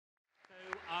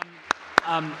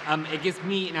It gives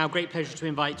me now great pleasure to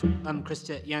invite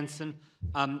Christer Janson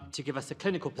to give us a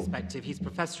clinical perspective. He's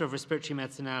Professor of Respiratory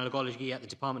Medicine and Allergology at the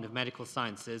Department of Medical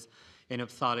Sciences in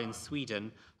Uppsala in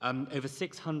Sweden. Over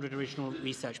 600 original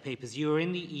research papers. You were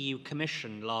in the EU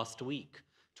Commission last week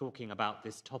talking about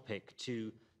this topic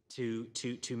to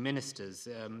ministers.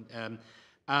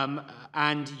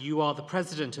 And you are the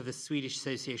president of the Swedish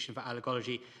Association for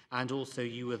Allergology, and also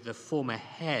you were the former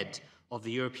head of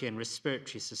the European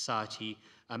Respiratory Society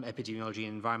Epidemiology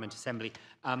and Environment Assembly.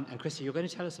 And Christer, you're going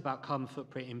to tell us about carbon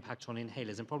footprint impact on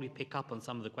inhalers and probably pick up on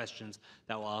some of the questions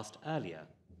that were asked earlier.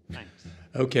 Thanks.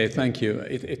 Okay, thank you.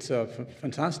 It's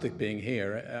fantastic being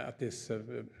here at this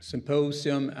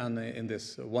symposium and in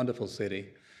this wonderful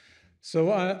city. So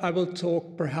I will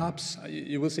talk, perhaps,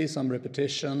 you will see some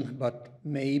repetition, but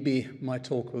maybe my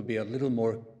talk will be a little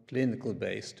more clinical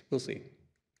based. We'll see.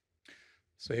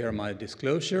 So here are my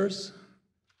disclosures.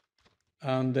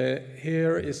 And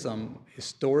here is some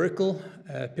historical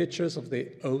pictures of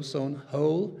the ozone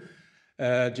hole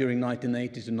during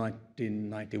 1980 to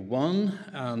 1991.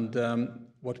 And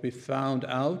what we found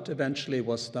out eventually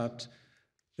was that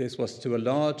this was to a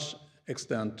large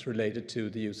extent related to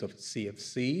the use of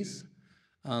CFCs.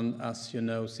 And as you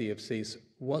know, CFCs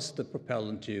was the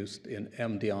propellant used in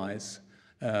MDIs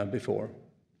before.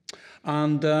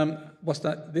 And was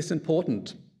this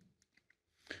important?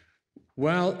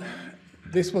 Well,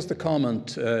 this was the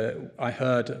comment I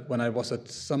heard when I was at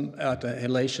an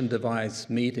inhalation device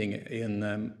meeting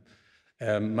in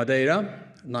Madeira,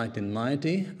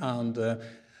 1990, and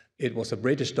it was a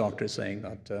British doctor saying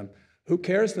that, who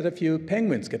cares that a few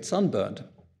penguins get sunburned?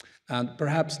 And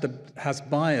perhaps that has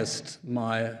biased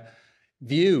my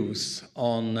views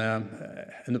on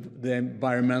the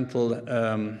environmental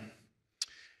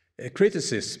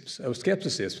criticisms or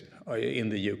skepticism in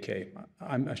the UK.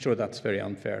 I'm sure that's very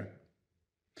unfair.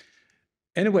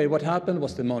 Anyway, what happened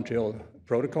was the Montreal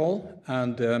Protocol,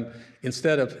 and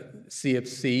instead of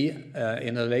CFC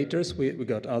inhalators, we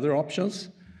got other options.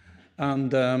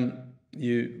 And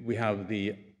we have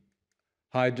the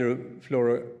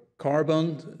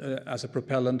hydrofluorocarbon as a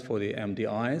propellant for the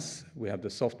MDIs. We have the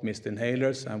soft mist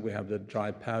inhalers, and we have the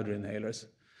dry powder inhalers.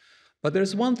 But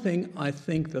there's one thing I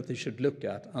think that they should look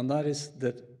at, and that is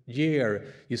the year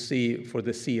you see for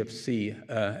the CFC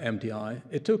MDI.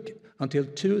 It took until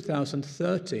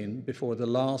 2013 before the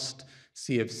last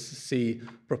CFC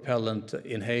propellant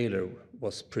inhaler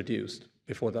was produced,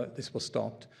 before this was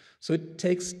stopped. So it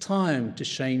takes time to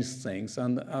change things,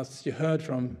 and as you heard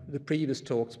from the previous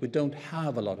talks, we don't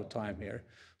have a lot of time here.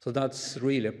 So that's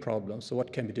really a problem. So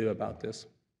what can we do about this?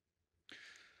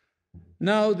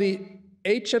 Now, the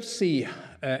HFC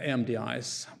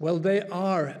MDIs, well, they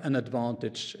are an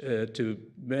advantage in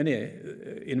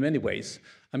many ways.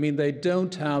 I mean, they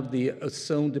don't have the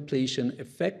ozone depletion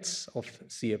effects of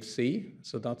CFC,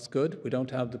 so that's good. We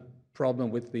don't have the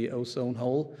problem with the ozone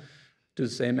hole to the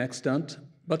same extent.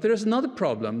 But there is another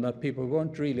problem that people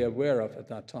weren't really aware of at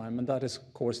that time, and that is,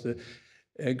 of course, the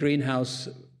greenhouse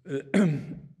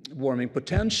warming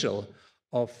potential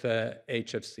of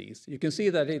HFCs. You can see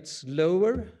that it's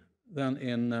lower than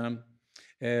in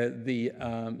the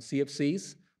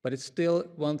CFCs, but it's still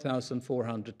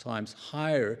 1,400 times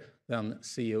higher than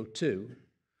CO2.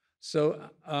 So,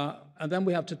 and then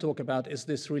we have to talk about, is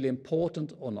this really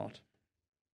important or not?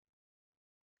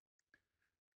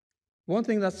 One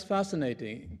thing that's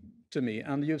fascinating to me,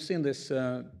 and you've seen this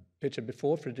picture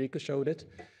before, Federico showed it,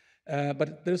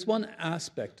 but there's one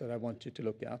aspect that I want you to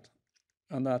look at,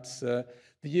 and that's the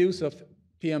use of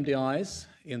PMDIs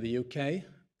in the UK,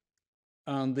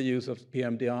 and the use of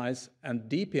PMDIs and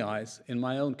DPIs in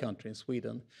my own country, in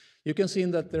Sweden. You can see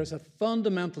that there's a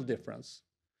fundamental difference.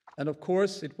 And of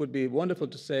course, it would be wonderful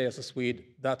to say as a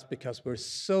Swede, that's because we're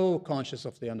so conscious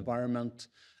of the environment,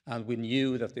 and we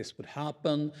knew that this would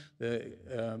happen, the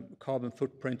carbon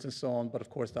footprint and so on, but of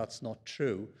course that's not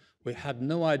true. We had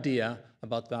no idea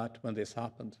about that when this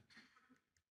happened.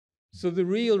 So the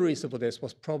real reason for this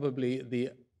was probably the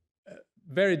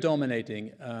very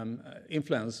dominating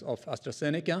influence of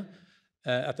AstraZeneca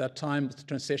at that time, the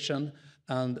transition,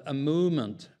 and a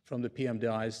movement from the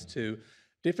PMDIs to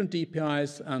different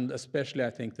DPIs, and especially,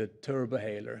 I think, the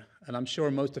turbohaler. And I'm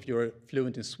sure most of you are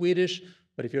fluent in Swedish,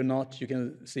 but if you're not, you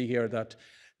can see here that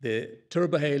the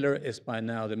turbohaler is by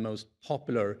now the most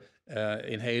popular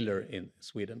inhaler in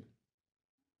Sweden.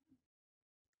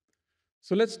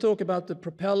 So let's talk about the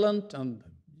propellant, and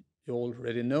you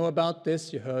already know about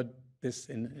this. You heard this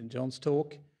in John's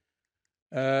talk.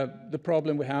 The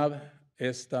problem we have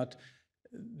is that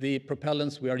the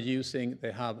propellants we are using,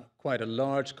 they have quite a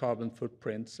large carbon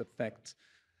footprint effect.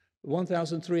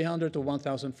 1,300 or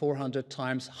 1,400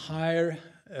 times higher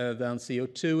than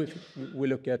CO2 if we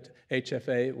look at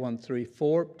HFA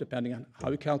 134, depending on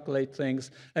how you calculate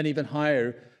things, and even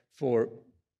higher for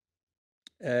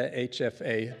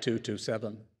HFA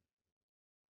 227.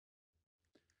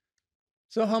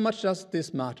 So how much does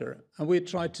this matter? And we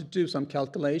tried to do some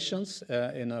calculations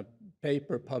in a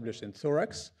paper published in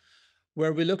Thorax,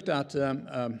 where we looked at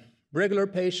regular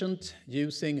patient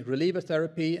using reliever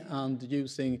therapy and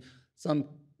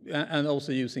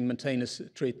also using maintenance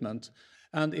treatment.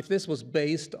 And if this was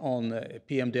based on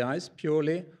PMDIs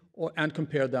purely, and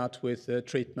compare that with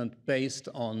treatment based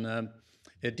on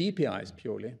DPIs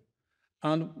purely.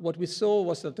 And what we saw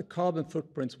was that the carbon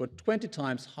footprints were 20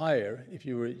 times higher if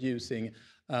you were using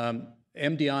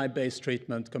MDI-based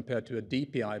treatment compared to a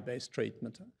DPI-based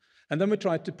treatment. And then we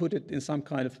tried to put it in some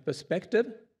kind of perspective.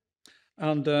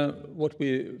 And what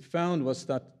we found was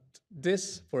that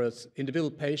this, for an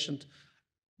individual patient,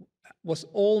 was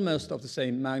almost of the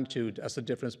same magnitude as the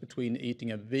difference between eating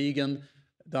a vegan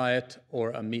diet or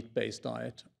a meat-based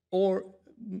diet, or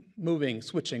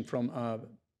switching from a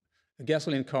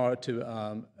gasoline car to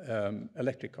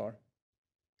electric car.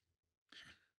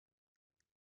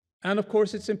 And of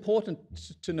course, it's important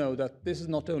to know that this is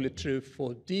not only true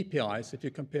for DPIs. If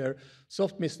you compare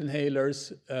soft mist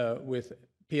inhalers with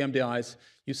PMDIs,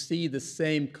 you see the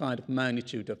same kind of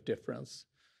magnitude of difference.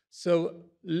 So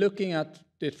looking at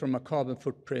it from a carbon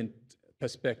footprint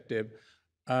perspective,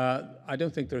 I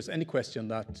don't think there's any question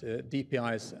that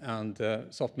DPIs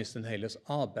and soft mist inhalers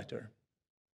are better.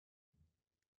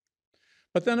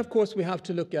 But then, of course, we have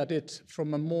to look at it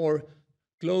from a more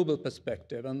global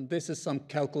perspective. And this is some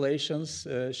calculations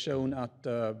shown at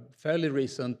a fairly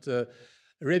recent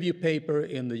review paper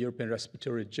in the European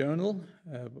Respiratory Journal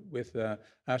with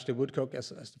Ashley Woodcock as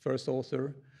the first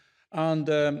author. And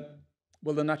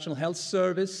well, the National Health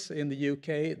Service in the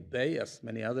UK, they, as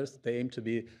many others, they aim to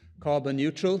be carbon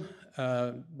neutral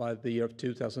by the year of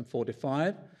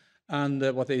 2045. And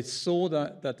what they saw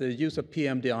that the use of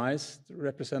PMDIs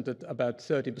represented about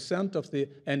 30% of the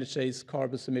NHA's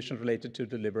carbon emission related to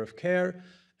the delivery of care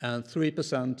and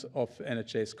 3% of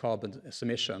NHA's carbon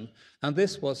emission. And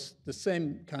this was the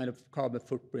same kind of carbon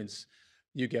footprints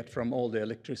you get from all the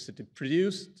electricity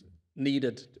produced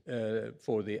needed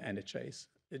for the NHS.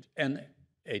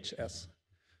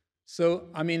 So,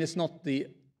 I mean, it's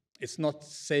not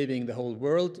saving the whole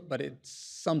world, but it's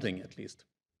something at least.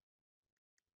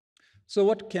 So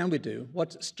what can we do?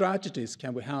 What strategies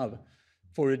can we have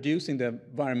for reducing the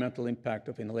environmental impact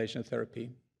of inhalation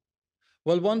therapy?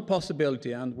 Well, one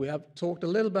possibility, and we have talked a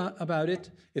little bit about it,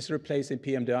 is replacing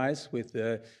PMDIs with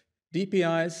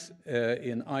DPIs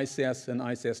in ICS and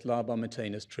ICS-LABA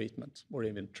maintenance treatment, or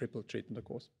even triple treatment, of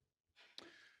course.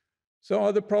 So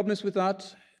are there problems with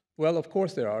that? Well, of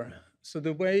course there are. So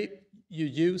the way you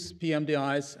use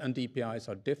PMDIs and DPIs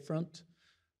are different.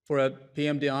 For a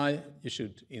PMDI, you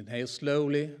should inhale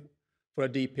slowly. For a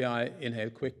DPI,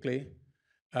 inhale quickly.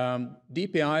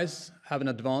 DPIs have an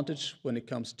advantage when it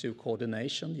comes to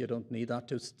coordination. You don't need that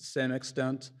to the same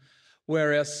extent.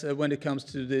 Whereas when it comes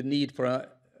to the need for a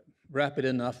rapid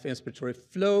enough inspiratory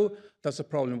flow, that's a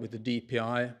problem with the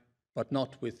DPI, but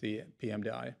not with the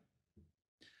PMDI.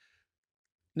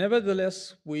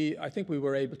 Nevertheless, I think we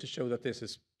were able to show that this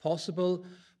is possible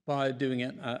by doing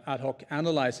an ad hoc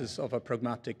analysis of a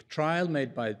pragmatic trial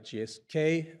made by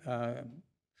GSK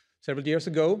several years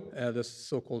ago, the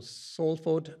so-called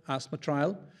Salford asthma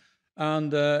trial.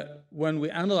 And when we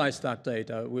analyzed that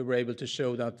data, we were able to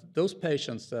show that those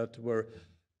patients that were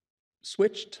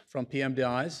switched from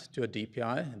PMDIs to a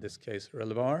DPI, in this case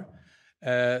Relevar,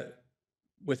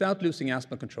 without losing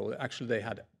asthma control, actually they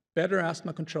had better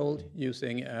asthma control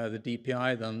using the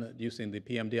DPI than using the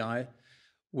PMDI.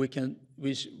 We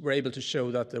were able to show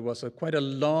that there was quite a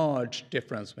large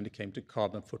difference when it came to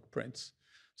carbon footprints.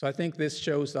 So I think this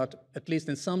shows that, at least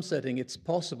in some setting, it's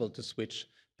possible to switch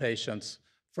patients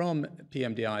from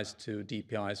PMDIs to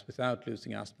DPIs without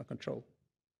losing asthma control.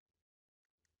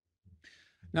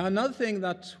 Now, another thing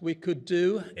that we could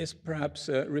do is perhaps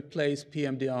replace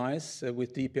PMDIs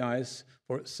with DPIs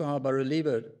for SABA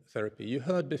reliever therapy. You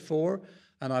heard before,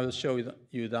 and I will show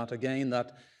you that again,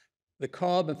 that the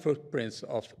carbon footprints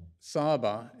of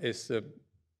SABA is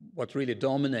what really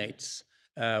dominates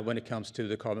when it comes to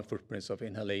the carbon footprints of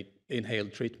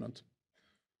inhaled treatment.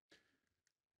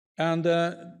 And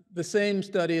the same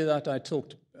study that I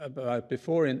talked about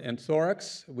before in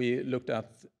Thorax, we looked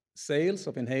at sales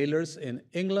of inhalers in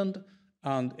England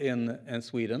and in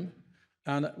Sweden.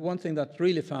 And one thing that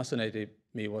really fascinated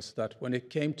me was that when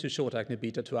it came to short-acting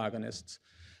beta-2 agonists,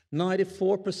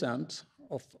 94%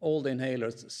 of all the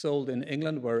inhalers sold in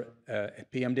England were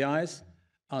PMDIs,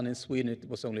 and in Sweden it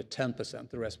was only 10%.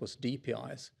 The rest was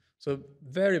DPIs. So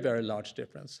very, very large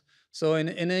difference. So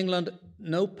in England,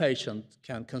 no patient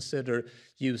can consider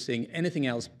using anything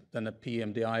else than a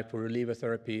PMDI for reliever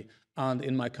therapy, and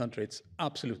in my country it's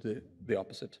absolutely the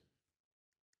opposite.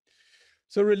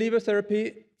 So reliever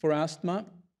therapy for asthma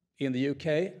in the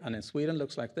UK and in Sweden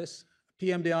looks like this.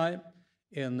 PMDI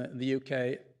in the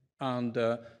UK and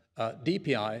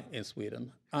DPI in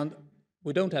Sweden. And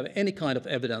we don't have any kind of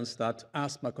evidence that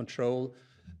asthma control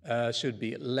should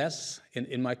be less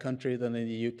in my country than in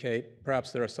the UK.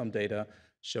 Perhaps there are some data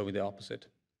showing the opposite.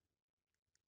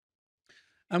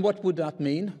 And what would that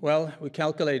mean? Well, we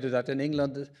calculated that in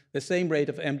England, the same rate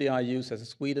of MDI use as in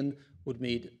Sweden would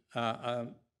mean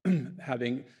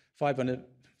having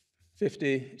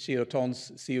 550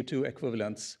 kilotons CO2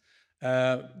 equivalents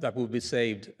that would be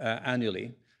saved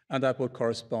annually. And that would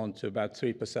correspond to about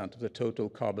 3% of the total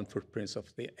carbon footprints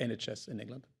of the NHS in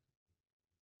England.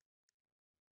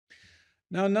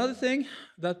 Now, another thing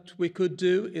that we could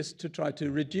do is to try to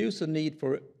reduce the need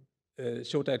for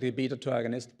short-acting beta-2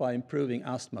 agonists by improving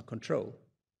asthma control.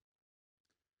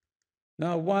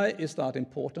 Now, why is that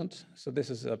important? So this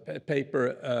is a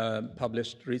paper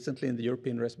published recently in the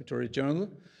European Respiratory Journal.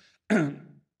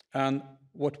 And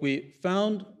what we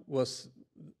found was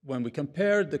when we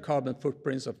compared the carbon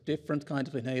footprints of different kinds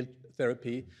of inhaled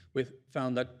therapy, we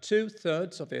found that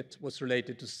 2/3 of it was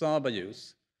related to SABA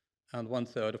use, and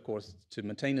 1/3, of course, to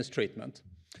maintenance treatment.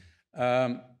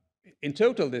 In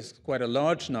total, this is quite a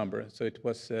large number. So it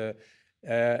was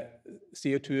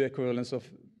CO2 equivalents of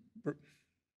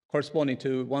corresponding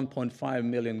to 1.5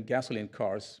 million gasoline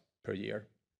cars per year.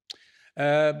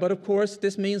 But of course,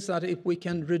 this means that if we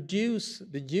can reduce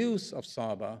the use of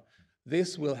SABA,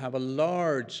 this will have a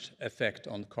large effect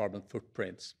on carbon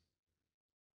footprints.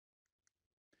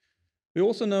 We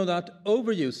also know that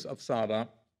overuse of SABA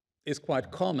is quite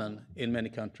common in many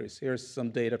countries. Here's some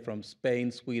data from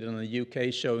Spain, Sweden, and the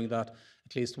UK showing that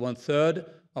at least 1/3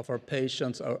 of our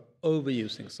patients are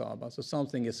overusing SABA. So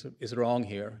something is wrong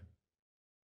here.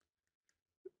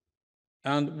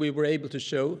 And we were able to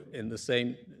show in the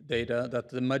same data that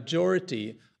the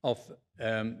majority of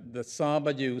the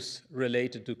SABA use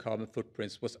related to carbon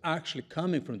footprints was actually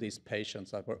coming from these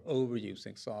patients that were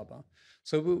overusing SABA.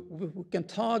 So we can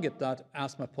target that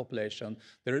asthma population.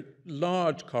 There are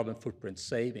large carbon footprint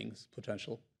savings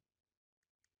potential.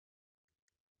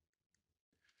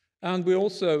 And we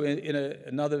also, in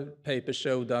another paper,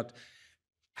 showed that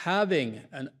having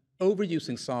an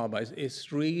overusing SABA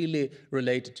is really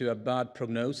related to a bad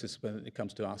prognosis when it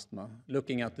comes to asthma.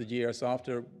 Looking at the years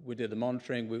after we did the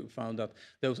monitoring, we found that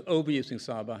those overusing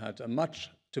SABA had to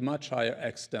much higher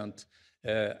extent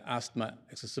asthma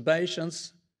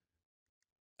exacerbations,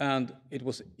 and it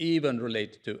was even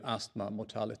related to asthma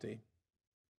mortality.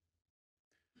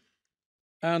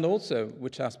 And also,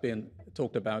 which has been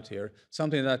talked about here,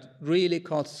 something that really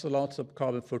costs a lot of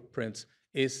carbon footprints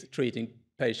is treating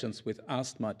patients with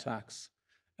asthma attacks.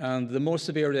 And the more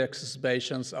severe the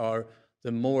exacerbations are,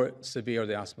 the more severe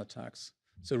the asthma attacks.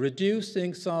 So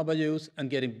reducing SABA use and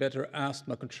getting better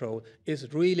asthma control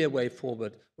is really a way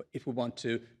forward if we want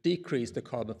to decrease the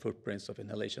carbon footprints of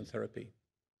inhalation therapy.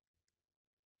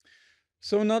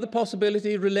 So another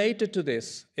possibility related to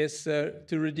this is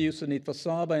to reduce the need for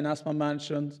SABA in asthma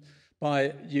management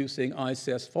by using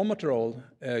ICS formoterol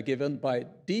given by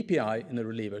DPI in the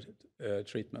reliever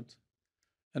treatment.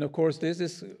 And of course, this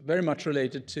is very much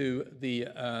related to the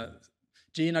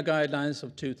GINA guidelines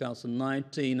of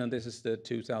 2019, and this is the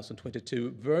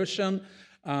 2022 version.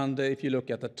 And if you look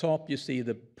at the top, you see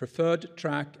the preferred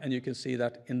track, and you can see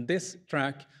that in this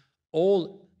track,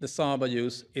 all the SABA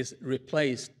use is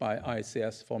replaced by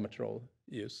ICS formoterol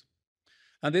use.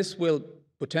 And this will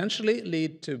potentially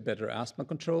lead to better asthma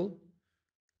control,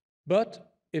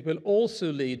 but it will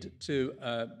also lead to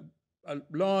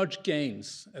large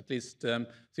gains, at least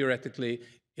theoretically,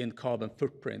 in carbon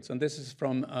footprints. And this is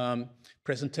from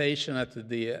presentation at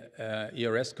the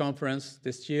ERS conference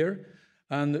this year,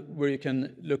 and where you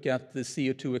can look at the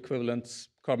CO2 equivalents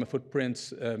carbon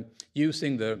footprints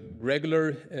using the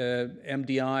regular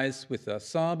MDIs with a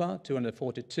SABA,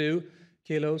 242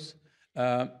 kilos.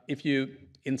 If you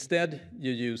instead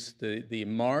you use the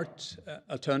MART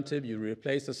alternative, you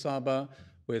replace the SABA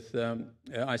with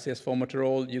ICS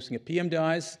formoterol using a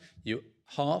PMDIs, you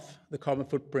halve the carbon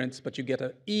footprints, but you get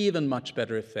an even much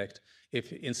better effect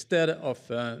if instead of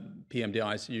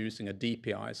PMDIs you're using a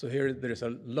DPI. So here there is a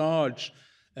large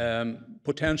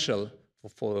potential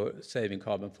for saving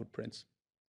carbon footprints.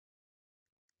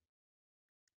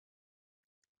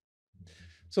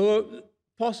 So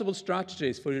possible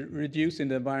strategies for reducing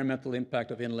the environmental impact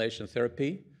of inhalation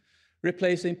therapy,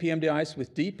 replacing PMDIs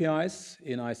with DPIs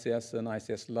in ICS and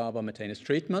ICS-LABA maintenance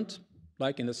treatment,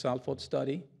 like in the Salford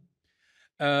study,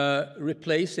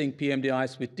 replacing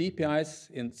PMDIs with DPIs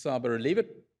in SABA reliever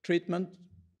treatment,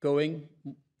 going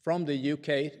from the UK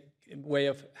way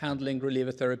of handling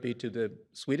reliever therapy to the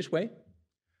Swedish way,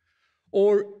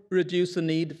 or reduce the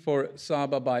need for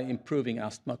SABA by improving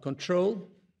asthma control,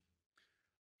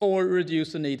 or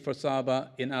reduce the need for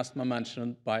SABA in asthma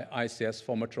management by ICS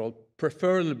formoterol,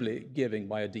 preferably giving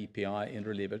by a DPI in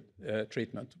reliever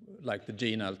treatment, like the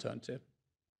gene alternative.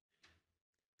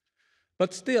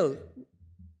 But still,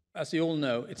 as you all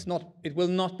know, it will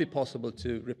not be possible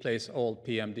to replace all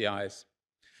PMDIs.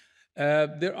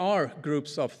 There are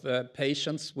groups of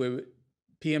patients where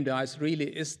PMDIs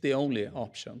really is the only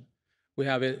option. We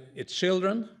have it's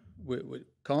children, we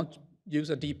can't use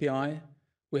a DPI.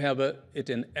 We have it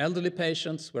in elderly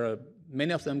patients where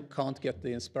many of them can't get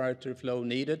the inspiratory flow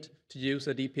needed to use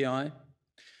a DPI.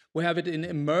 We have it in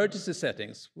emergency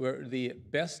settings where the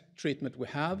best treatment we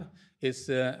have is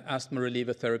asthma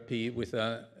reliever therapy with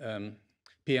a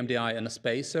PMDI and a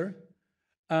spacer.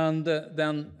 And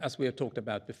then, as we have talked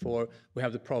about before, we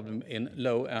have the problem in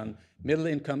low and middle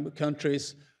income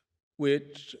countries,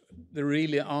 which there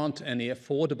really aren't any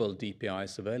affordable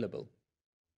DPIs available.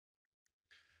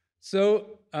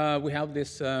 So we have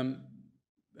this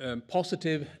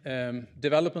positive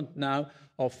development now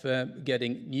of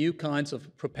getting new kinds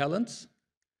of propellants.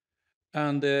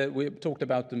 And we talked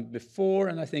about them before,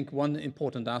 and I think one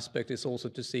important aspect is also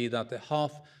to see that the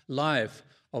half-life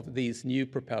of these new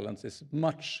propellants is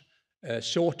much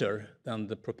shorter than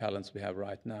the propellants we have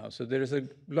right now. So there is a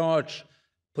large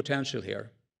potential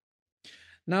here.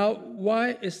 Now,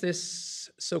 why is this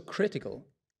so critical?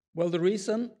 Well, the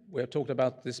reason, we have talked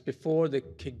about this before, the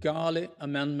Kigali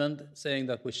Amendment saying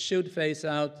that we should phase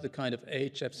out the kind of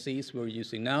HFCs we're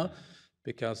using now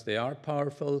because they are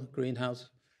powerful greenhouse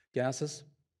gases.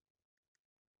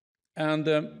 And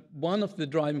one of the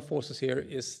driving forces here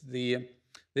is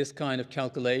this kind of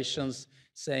calculations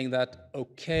saying that,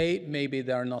 okay, maybe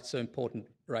they are not so important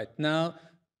right now,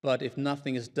 but if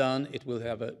nothing is done, it will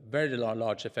have a very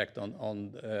large effect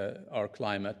on our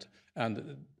climate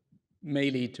and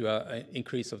may lead to an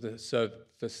increase of the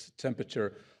surface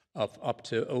temperature of up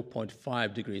to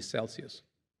 0.5 degrees Celsius.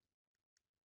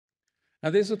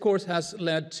 And this, of course, has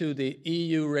led to the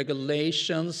EU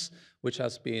regulations, which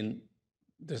has been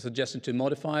the suggestion to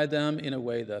modify them in a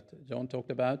way that John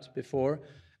talked about before.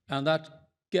 And that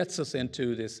gets us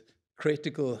into this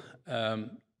critical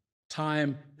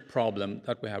time problem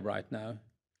that we have right now.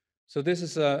 So this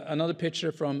is another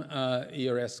picture from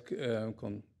ERS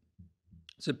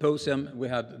symposium we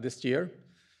had this year.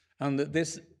 And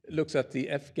this looks at the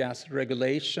F-gas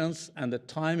regulations and the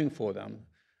timing for them.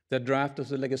 The draft of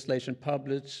the legislation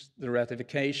published, the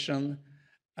ratification,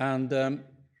 and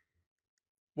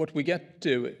what we get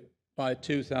to by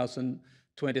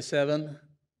 2027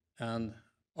 and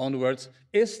onwards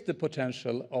is the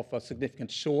potential of a significant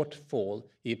shortfall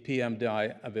in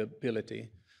PMDI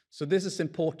availability. So this is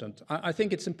important. I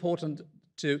think it's important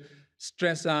to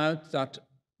stress out that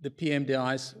the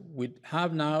PMDIs we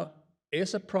have now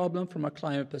is a problem from a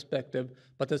climate perspective,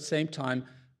 but at the same time,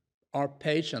 our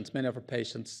patients, many of our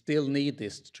patients, still need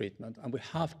this treatment, and we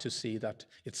have to see that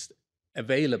it's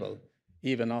available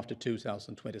even after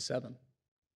 2027.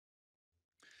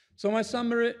 So my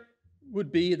summary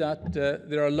would be that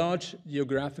there are large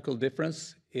geographical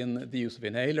differences in the use of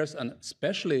inhalers, and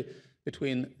especially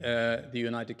between the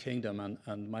United Kingdom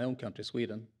and my own country,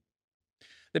 Sweden.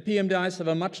 The PMDIs have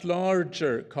a much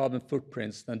larger carbon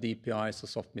footprints than DPIs or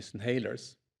soft mist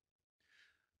inhalers.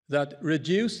 That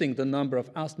reducing the number of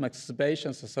asthma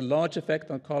exacerbations has a large effect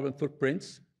on carbon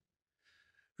footprints.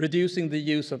 Reducing the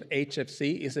use of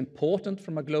HFC is important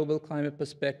from a global climate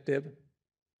perspective.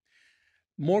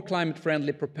 More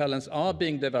climate-friendly propellants are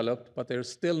being developed, but they're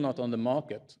still not on the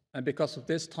market. And because of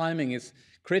this, timing is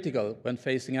critical when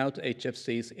phasing out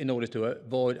HFCs in order to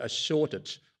avoid a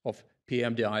shortage of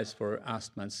PMDIs for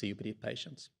asthma and COPD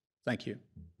patients. Thank you.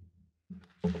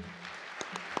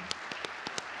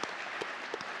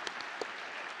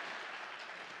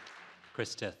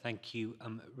 Krista, thank you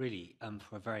really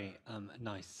for a very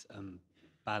nice,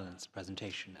 balanced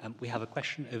presentation. We have a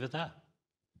question over there.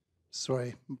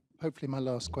 Sorry, hopefully my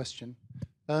last question.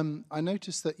 I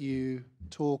noticed that you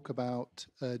talk about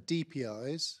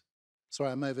DPIs.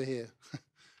 Sorry, I'm over here.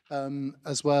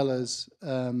 As well as,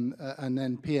 and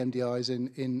then PMDIs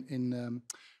in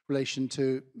relation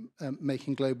to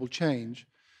making global change.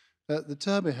 The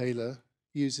turbohaler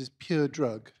uses pure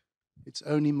drug. It's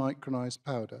only micronized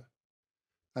powder.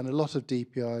 And a lot of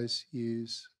DPIs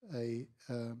use a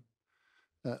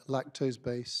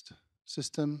lactose-based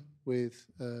system with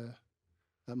a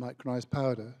micronized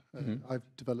powder. I've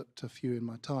developed a few in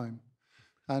my time.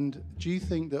 And do you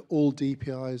think that all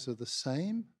DPIs are the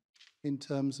same in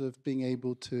terms of being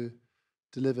able to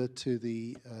deliver to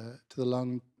the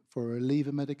lung for a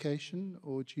reliever medication,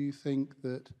 or do you think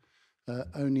that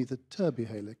only the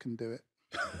turbohaler can do it?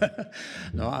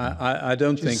 No, I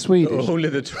don't think Swedish. only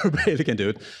the turbohaler can do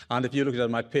it. And if you look at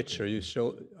my picture,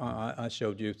 I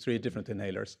showed you 3 different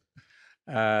inhalers.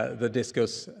 The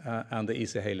discus and the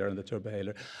easyhaler and the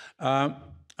turbohaler.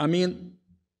 I mean,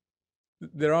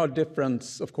 there are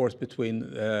differences, of course, between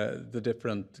the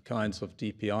different kinds of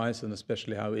DPIs and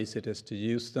especially how easy it is to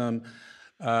use them.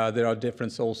 There are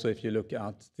differences also if you look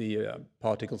at the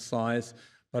particle size.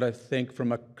 But I think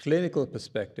from a clinical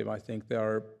perspective, I think they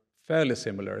are fairly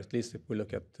similar, at least if we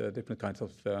look at different kinds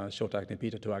of short-acting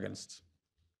beta-2 agonists.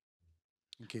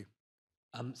 Thank you.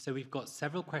 So we've got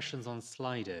several questions on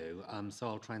Slido, so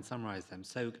I'll try and summarize them.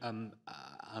 So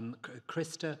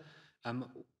Krista,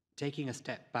 taking a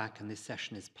step back, and this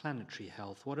session is planetary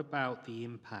health, what about the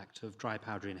impact of dry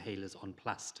powder inhalers on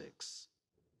plastics?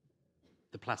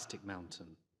 The plastic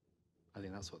mountain. I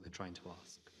think that's what they're trying to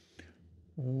ask.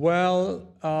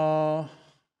 Well,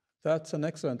 that's an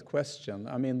excellent question.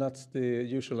 I mean, that's the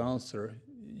usual answer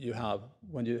you have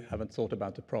when you haven't thought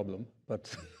about the problem.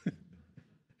 But,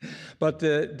 but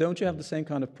don't you have the same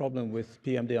kind of problem with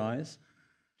PMDIs?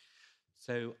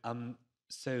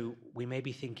 So we may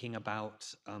be thinking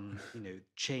about,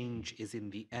 change is in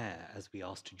the air, as we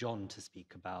asked John to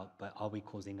speak about, but are we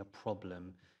causing a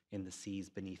problem in the seas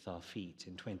beneath our feet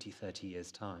in 20, 30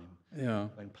 years' time? Yeah.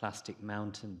 When plastic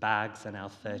mountain bags are now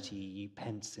 30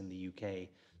 pence in the UK,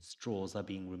 straws are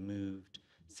being removed,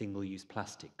 single-use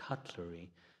plastic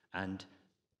cutlery, and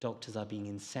doctors are being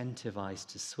incentivized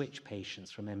to switch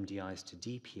patients from MDIs to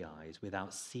DPIs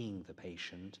without seeing the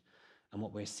patient. And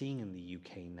what we're seeing in the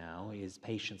UK now is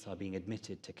patients are being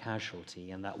admitted to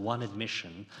casualty, and that one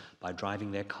admission by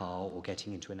driving their car or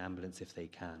getting into an ambulance if they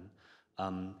can,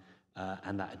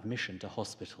 and that admission to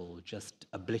hospital just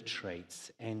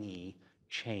obliterates any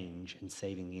change in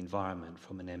saving the environment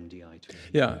from an MDI to an MDI.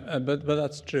 Yeah, but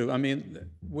that's true. I mean,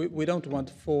 we don't want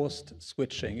forced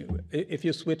switching. If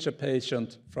you switch a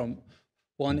patient from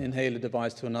one inhaler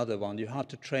device to another one, you have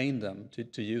to train them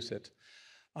to use it.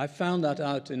 I found that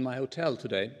out in my hotel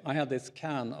today. I had this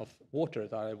can of water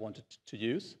that I wanted to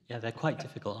use. Yeah, they're quite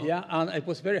difficult. Yeah, and it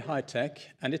was very high tech,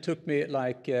 and it took me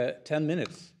like 10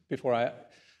 minutes before I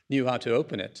knew how to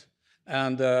open it.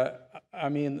 And I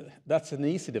mean, that's an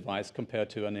easy device compared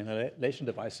to an inhalation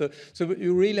device. So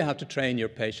you really have to train your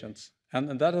patients.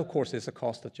 And that, of course, is a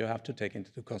cost that you have to take into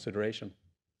consideration.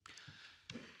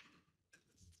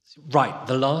 Right,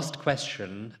 the last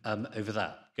question over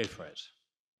there. Go for it.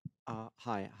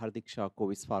 Hi, Hardik Shah,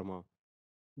 Covis Pharma.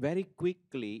 Very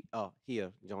quickly,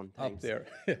 here, John, thanks. Up there.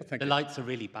 Yeah, thank The you. lights are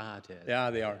really bad here. Yeah,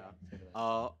 they are.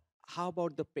 How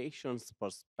about the patient's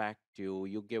perspective?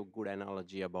 You gave good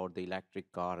analogy about the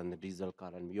electric car and the diesel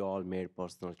car, and we all made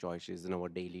personal choices in our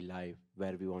daily life,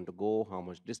 where we want to go, how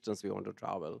much distance we want to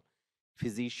travel.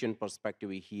 Physician perspective,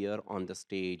 we hear on the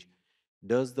stage.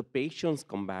 Does the patients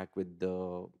come back with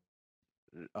the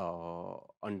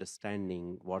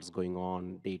understanding what's going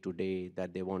on day to day,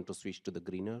 that they want to switch to the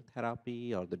greener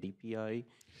therapy or the DPI?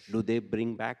 Do they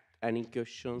bring back any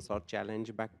questions or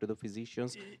challenge back to the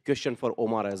physicians? Question for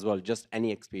Omar as well, just any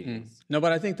experience. No,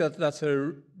 but I think that's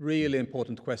a really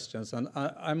important question. And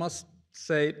I must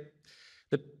say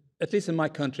that, at least in my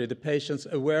country, the patient's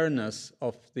awareness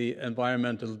of the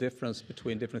environmental difference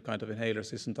between different kinds of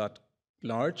inhalers isn't that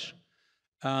large.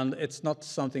 And it's not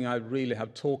something I really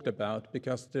have talked about,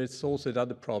 because there's also the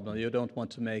other problem. You don't want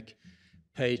to make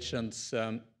patients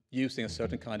using a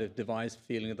certain kind of device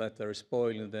feeling that they're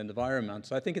spoiling the environment.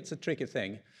 So I think it's a tricky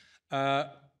thing.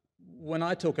 When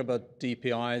I talk about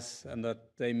DPIs and that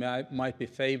they might be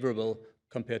favorable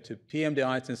compared to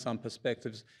PMDIs in some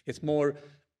perspectives, it's more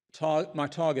my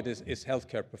target is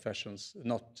healthcare professionals,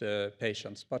 not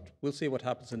patients. But we'll see what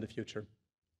happens in the future.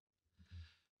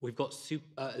 We've got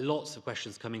lots of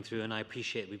questions coming through, and I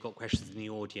appreciate we've got questions in the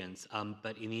audience.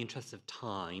 But in the interest of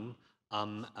time,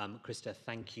 Krista,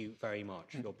 thank you very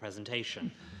much for your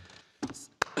presentation.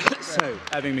 So,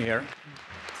 having me here.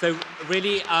 So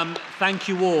really, thank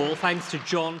you all. Thanks to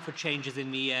John for changes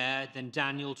in the air, then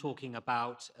Daniel talking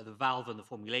about the valve and the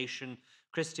formulation,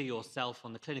 Krista, yourself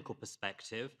on the clinical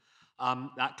perspective.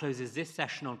 That closes this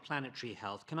session on planetary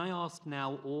health. Can I ask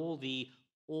now all the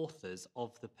authors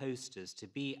of the posters to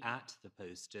be at the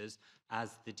posters,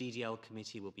 as the DDL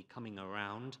committee will be coming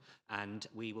around and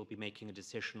we will be making a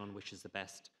decision on which is the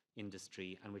best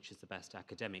industry and which is the best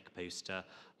academic poster.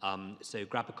 So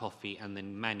grab a coffee and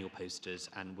then manual posters,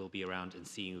 and we'll be around and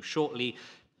see you shortly.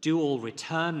 Do all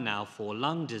return now for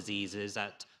lung diseases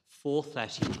at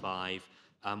 4:35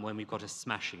 when we've got a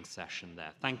smashing session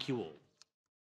there. Thank you all.